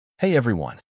Hey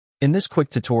everyone! In this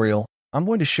quick tutorial, I'm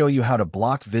going to show you how to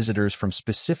block visitors from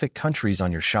specific countries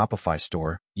on your Shopify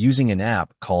store using an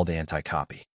app called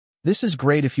AntiCopy. This is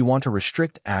great if you want to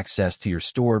restrict access to your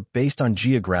store based on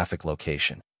geographic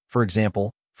location, for example,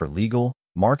 for legal,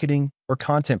 marketing, or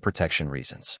content protection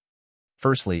reasons.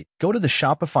 Firstly, go to the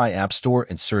Shopify App Store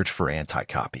and search for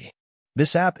AntiCopy.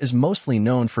 This app is mostly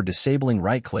known for disabling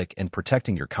right-click and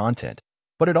protecting your content,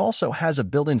 but it also has a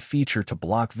built-in feature to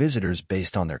block visitors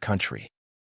based on their country.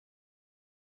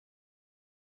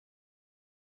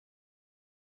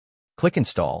 Click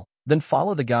Install, then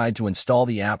follow the guide to install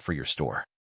the app for your store.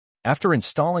 After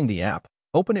installing the app,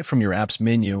 open it from your app's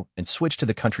menu and switch to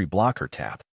the Country Blocker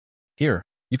tab. Here,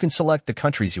 you can select the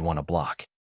countries you want to block.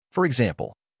 For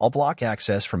example, I'll block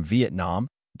access from Vietnam,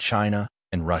 China,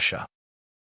 and Russia.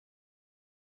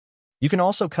 You can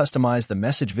also customize the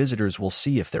message visitors will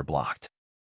see if they're blocked.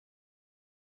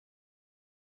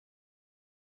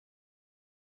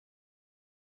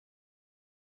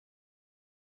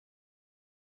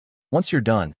 Once you're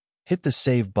done, hit the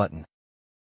Save button.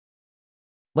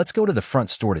 Let's go to the front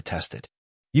store to test it.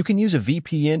 You can use a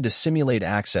VPN to simulate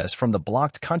access from the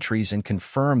blocked countries and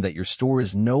confirm that your store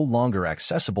is no longer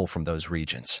accessible from those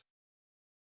regions.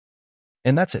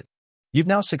 And that's it. You've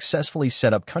now successfully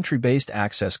set up country-based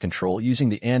access control using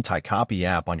the AntiCopy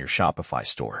app on your Shopify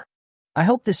store. I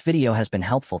hope this video has been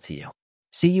helpful to you.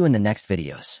 See you in the next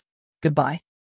videos. Goodbye.